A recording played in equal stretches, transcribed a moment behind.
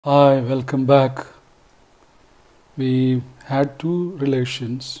Hi, welcome back. We had two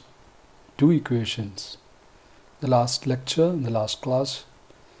equations. The last lecture, in the last class,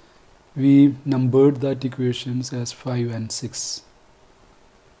 we numbered that equations as 5 and 6.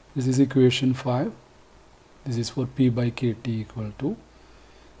 This is equation 5. This is for P by Kt equal to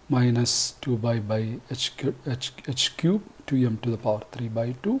minus 2 by h cube 2m to the power 3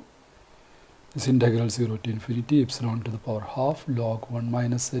 by 2. This integral 0 to infinity epsilon to the power half log 1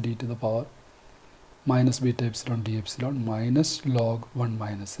 minus z e to the power minus beta epsilon d epsilon minus log 1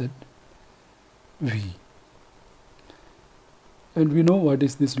 minus z v. And we know what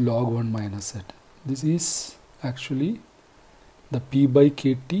is this log 1 minus z. This is actually the P by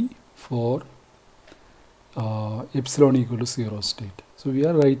Kt for epsilon equal to 0 state. So we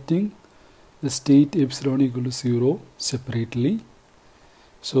are writing the state epsilon equal to 0 separately.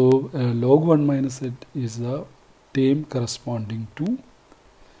 So log 1 minus z is the term corresponding to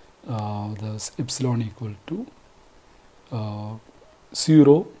the epsilon equal to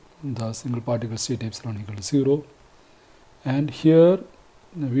 0, the single particle state epsilon equal to 0. And here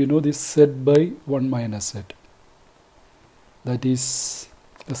we know this z by 1 minus z. That is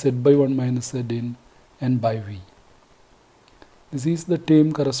the z by 1 minus z in n by v. This is the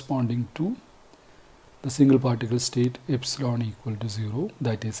term corresponding to the single particle state epsilon equal to 0,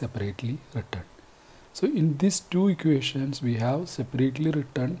 that is separately written. So in these two equations we have separately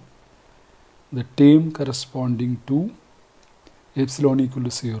written the term corresponding to epsilon equal to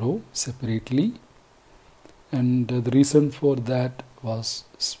 0 separately, and the reason for that was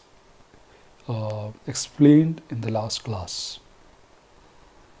explained in the last class.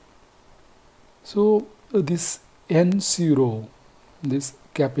 So this n0, this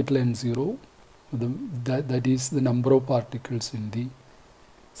capital N0, that is the number of particles in the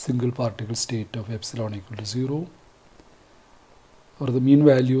single particle state of epsilon equal to 0, or the mean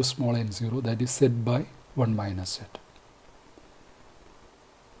value of small n0, that is z by 1 minus z.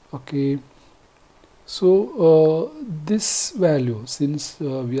 Okay, so this value, since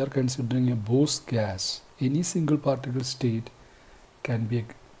we are considering a Bose gas, any single particle state can be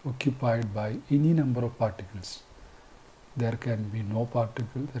occupied by any number of particles. There can be no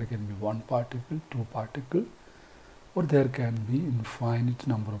particle, there can be one particle, two particle, or there can be infinite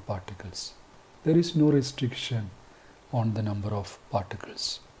number of particles. There is no restriction on the number of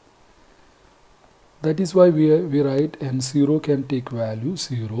particles. That is why we write n0 can take value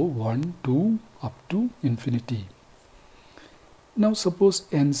 0, 1, 2 up to infinity. Now suppose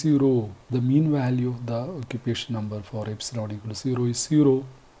n0, the mean value of the occupation number for epsilon equal to 0 is 0.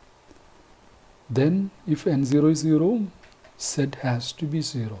 Then if n0 is 0, z has to be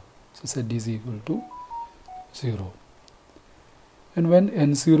 0. So z is equal to 0. And when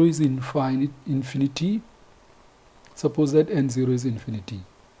n0 is infinity, suppose that n0 is infinity,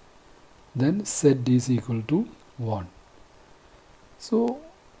 then z is equal to 1. So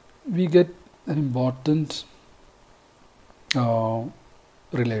we get an important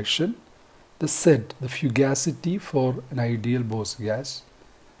relation. The z, the fugacity for an ideal Bose gas,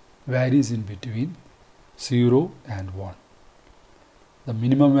 varies in between 0 and 1. The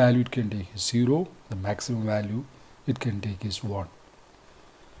minimum value it can take is 0, the maximum value it can take is 1.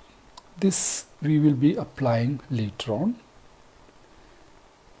 This we will be applying later on.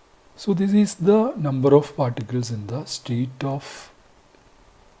 So this is the number of particles in the state of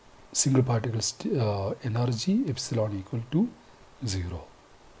single particle energy epsilon equal to 0.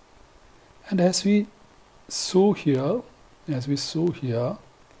 And as we saw here,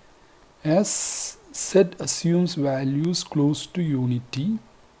 as z assumes values close to unity,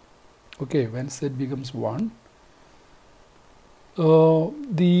 okay, when z becomes 1,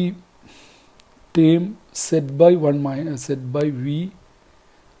 the term z by 1 minus z by v,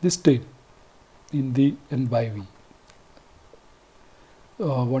 this term in the n by v,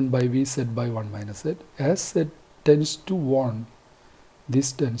 1 by v z by 1 minus z, as z tends to 1,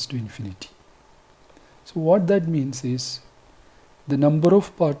 this tends to infinity. So what that means is the number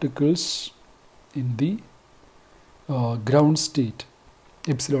of particles in the ground state,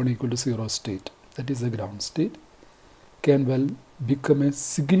 epsilon equal to 0 state, that is the ground state, can well become a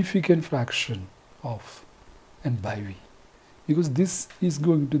significant fraction of n by v, because this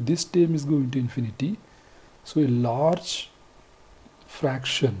term is going to infinity. So a large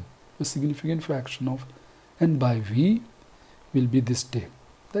fraction, a significant fraction of n by v will be this term.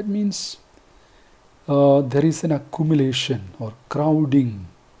 That means there is an accumulation or crowding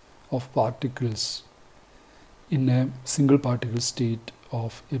of particles in a single particle state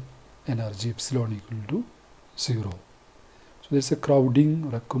of energy epsilon equal to 0. So there is a crowding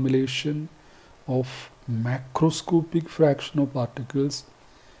or accumulation of macroscopic fraction of particles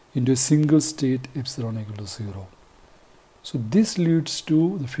into a single state epsilon equal to 0. So this leads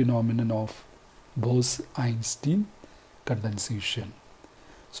to the phenomenon of Bose-Einstein condensation.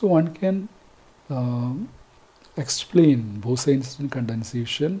 So one can explain Bose-Einstein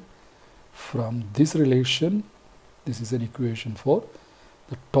condensation from this relation. This is an equation for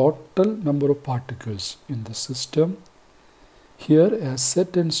the total number of particles in the system. Here, as z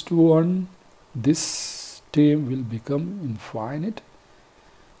tends to 1, this term will become infinite.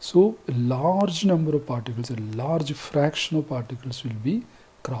 So a large number of particles, a large fraction of particles will be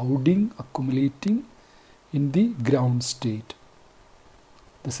crowding, accumulating in the ground state,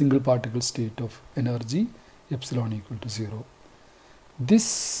 the single particle state of energy epsilon equal to 0.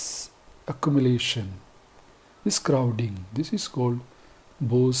 This accumulation, this crowding, this is called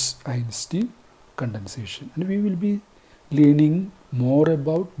Bose-Einstein condensation, and we will be learning more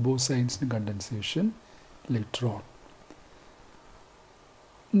about Bose-Einstein condensation later on.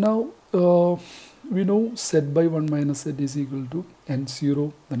 Now we know z by 1 minus z is equal to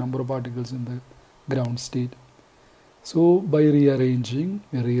n0, the number of particles in the ground state. So by rewriting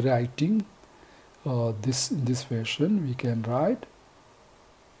this in this fashion, we can write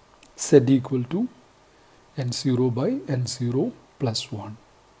z equal to n0 by n0 plus 1.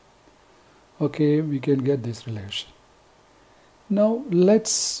 Okay, we can get this relation. Now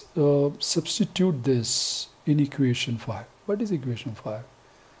let's substitute this in equation 5. What is equation 5?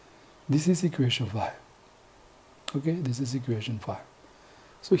 This is equation 5. Okay, this is equation 5.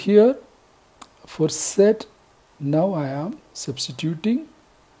 So here for z, now I am substituting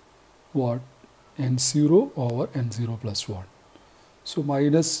what? n0 over n0 plus 1. So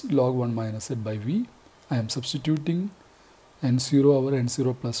minus log 1 minus z by v. I am substituting n0 over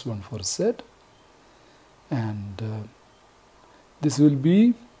n0 plus 1 for z, and this will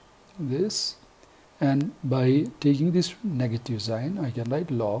be this, and by taking this negative sign I can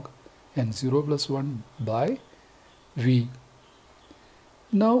write log n0 plus 1 by v.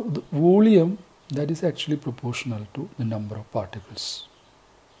 Now the volume, that is actually proportional to the number of particles.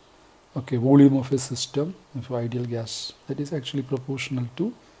 Okay, volume of a system of ideal gas, that is actually proportional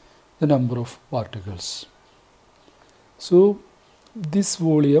to the number of particles. So this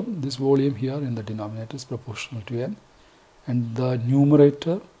volume here in the denominator is proportional to n, and the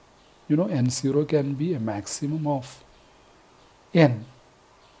numerator, you know, n0 can be a maximum of n.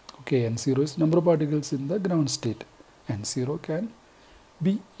 Okay, n0 is number of particles in the ground state. n0 can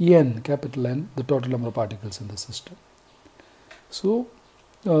be n, capital N, the total number of particles in the system. So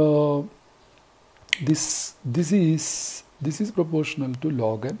this is proportional to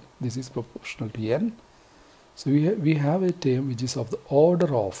log n, this is proportional to n. So we have a term which is of the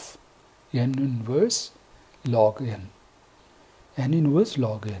order of n inverse log n, n inverse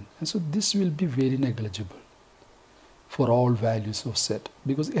log n, and so this will be very negligible for all values of z,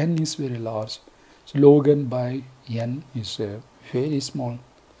 because n is very large. So log n by n is a very small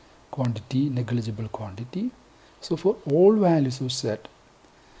quantity, negligible quantity. So for all values of z,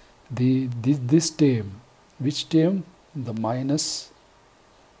 this term, which term? The minus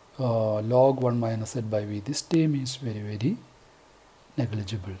log 1 minus z by v, this term is very, very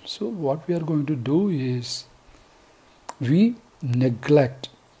negligible. So what we are going to do is, we neglect,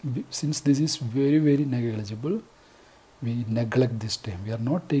 since this is very, very negligible, we neglect this term, we are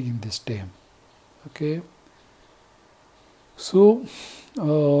not taking this term. Okay, so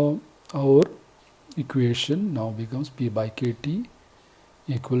our equation now becomes P by KT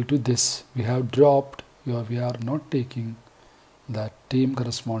equal to this. We have dropped, we are not taking that term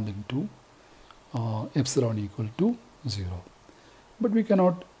corresponding to epsilon equal to 0. But we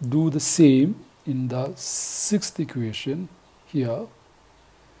cannot do the same in the sixth equation here.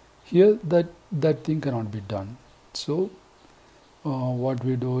 Here that thing cannot be done. So what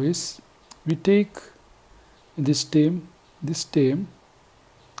we do is, we take this term,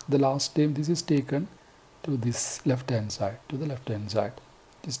 the last term, this is taken to this left hand side,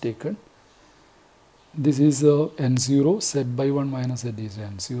 it is taken. This is n0, z by 1 minus z is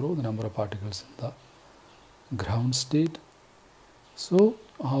n0, the number of particles in the ground state. So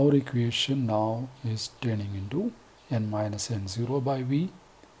our equation now is turning into n minus n0 by v,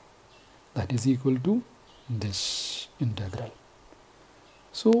 that is equal to this integral.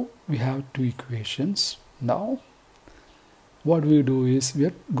 So we have two equations. Now what we do is, we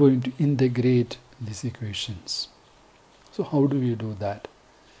are going to integrate these equations. So how do we do that?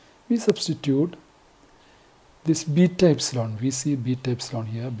 We substitute this beta epsilon, we see beta epsilon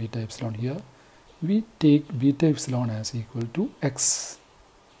here, we take beta epsilon as equal to x.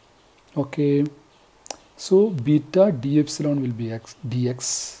 Okay, so beta d epsilon will be x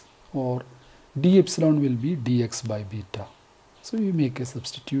dx, or d epsilon will be dx by beta. So we make a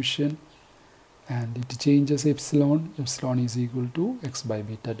substitution and it changes epsilon. Epsilon is equal to x by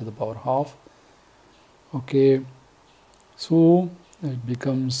beta to the power half. Okay, so it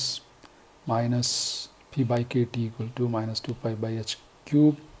becomes minus p by kt equal to minus 2 pi by h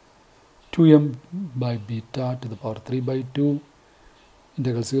cube 2m by beta to the power 3 by 2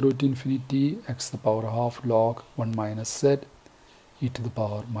 integral 0 to infinity x to the power half log 1 minus z e to the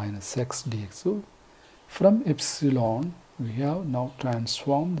power minus x dx. So from epsilon we have now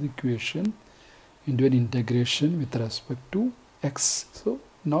transformed the equation into an integration with respect to x. So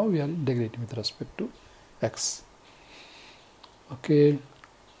now we are integrating with respect to x. Okay,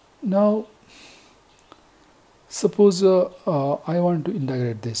 now suppose I want to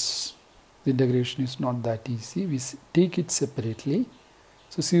integrate this. The integration is not that easy. We take it separately.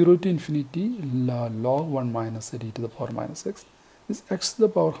 So 0 to infinity log 1 minus z e to the power minus x. This x to the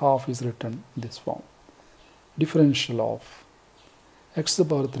power half is written in this form. Differential of x to the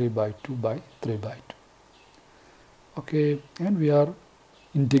power 3 by 2 by 3 by 2. Okay, and we are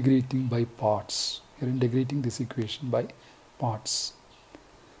integrating by parts. We are integrating this equation by parts.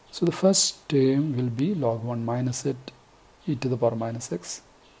 So the first term will be log 1 minus z e to the power minus x,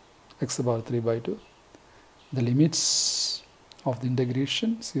 x to the power 3 by 2. The limits of the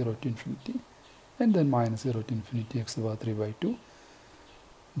integration 0 to infinity, and then minus 0 to infinity x to the power 3 by 2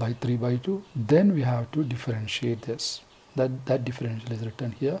 by 3 by 2. Then we have to differentiate this. That differential is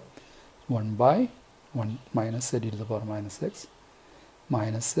written here, 1 by 1 minus z e to the power minus x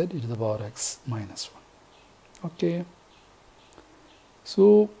minus z e to the power x minus 1. Okay,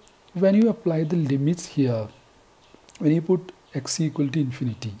 so when you apply the limits here, when you put x equal to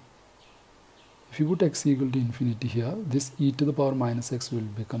infinity, if you put x equal to infinity here, this e to the power minus x will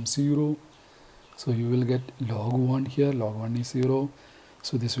become 0. So you will get log 1 here, log 1 is 0,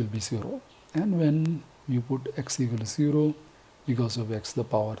 so this will be 0. And when you put x equal to 0, because of x to the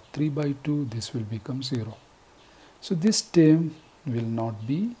power 3 by 2, this will become 0. So this term will not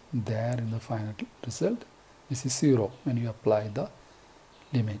be there in the final result. This is 0 when you apply the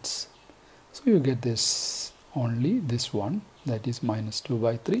limits. So you get this, only this one, that is minus 2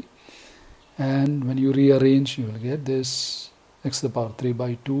 by 3. And when you rearrange, you will get this x to the power 3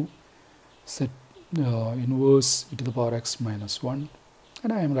 by 2 set inverse e to the power x minus 1.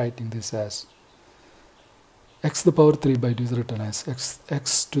 And I am writing this as x to the power 3 by 2 is written as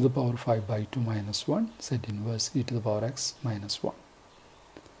x to the power 5 by 2 minus 1 set inverse e to the power x minus 1.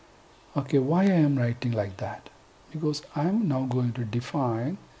 Okay, why I am writing like that? Because I am now going to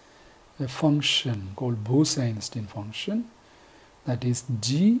define a function called BoseEinstein function, that is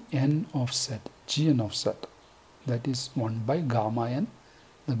gn of z, that is 1 by gamma n,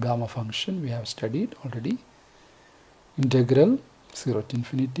 the gamma function we have studied already. Integral 0 to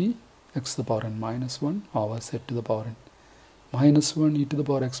infinity x to the power n minus 1 over z to the power n minus 1 e to the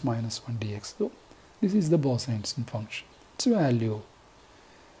power x minus 1 dx. So this is the Bose-Einstein function. Its value,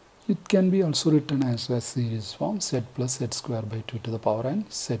 it can be also written as a series form, z plus z square by 2 to the power n,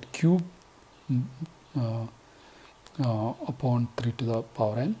 z cube upon 3 to the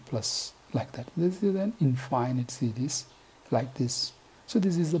power n plus like that. This is an infinite series like this. So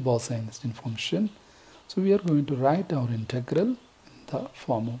this is the Bose-Einstein function. So we are going to write our integral in the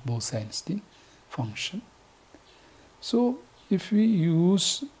form of Bose-Einstein function. So if we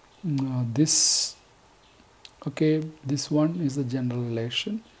use this, okay, this one is the general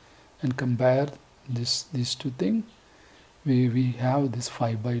relation, and compare these two things, we have this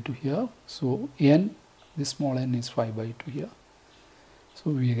 5 by 2 here. So n, this small n is 5 by 2 here. So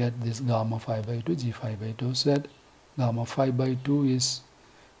we get this gamma 5 by 2 g 5 by 2 z. Gamma 5 by 2 is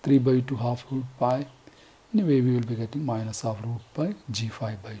 3 by 2 half root pi. Anyway, we will be getting minus half root pi g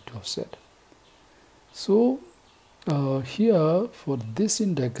 5 by 2 of z. So here for this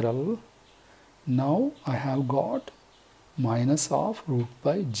integral, now I have got minus half root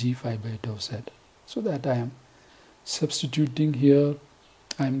pi g 5 by 2 of z. So that I am substituting here,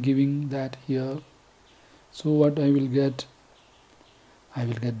 I am giving that here. So what I will get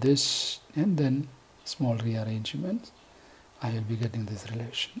this, and then small rearrangements, I will be getting this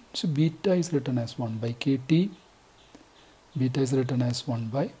relation. So beta is written as 1 by kt, beta is written as 1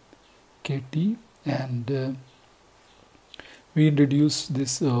 by kt, and we introduce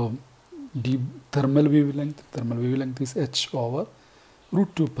this thermal wavelength. Thermal wavelength is h over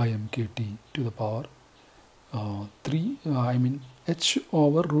root 2 pi m kt to the power 3, h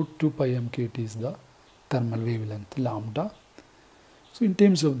over root 2 pi m kt is the thermal wavelength lambda. So in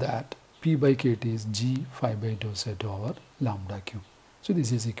terms of that, P by kt is g 5 by 2 z over lambda cube. So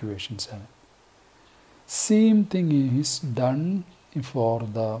this is equation 7. Same thing is done for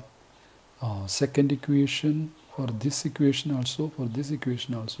the second equation for this equation also,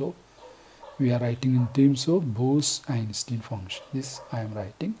 we are writing in terms of Bose-Einstein function. This I am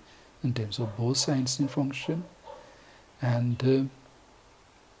writing in terms of Bose-Einstein function, and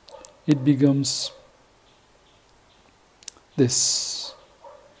it becomes this.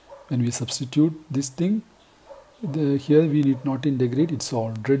 When we substitute this thing, here we need not integrate, it's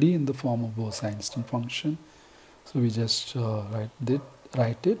already in the form of Bose-Einstein function. So we just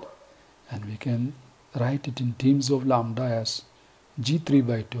write it, and we can write it in terms of lambda as g3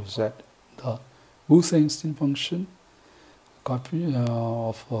 by 2z. The Bose-Einstein function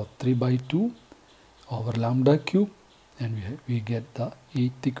of 3 by 2 over lambda cube, and we get the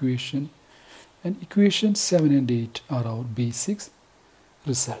 8th equation, and equation 7 and 8 are our basic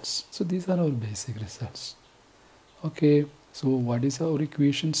results. So these are our basic results. Okay, so what is our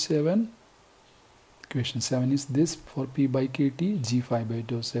equation 7? Equation 7 is this: for p by kt, g5 by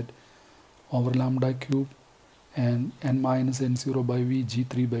 2z over lambda cube, and n minus n0 by v,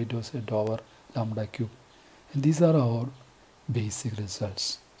 g3 by 2z over lambda cube. And these are our basic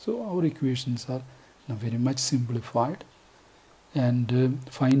results. So our equations are now very much simplified, and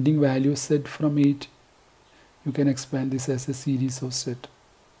finding value set from 8, you can expand this as a series of set,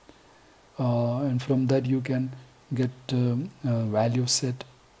 and from that you can get value set,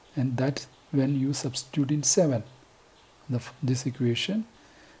 and that when you substitute in 7 this equation,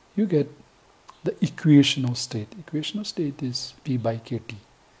 you get the equation of state. Equation of state is p by kt.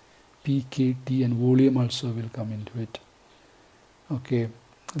 P, kt and volume also will come into it. Okay,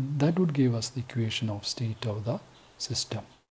 that would give us the equation of state of the system.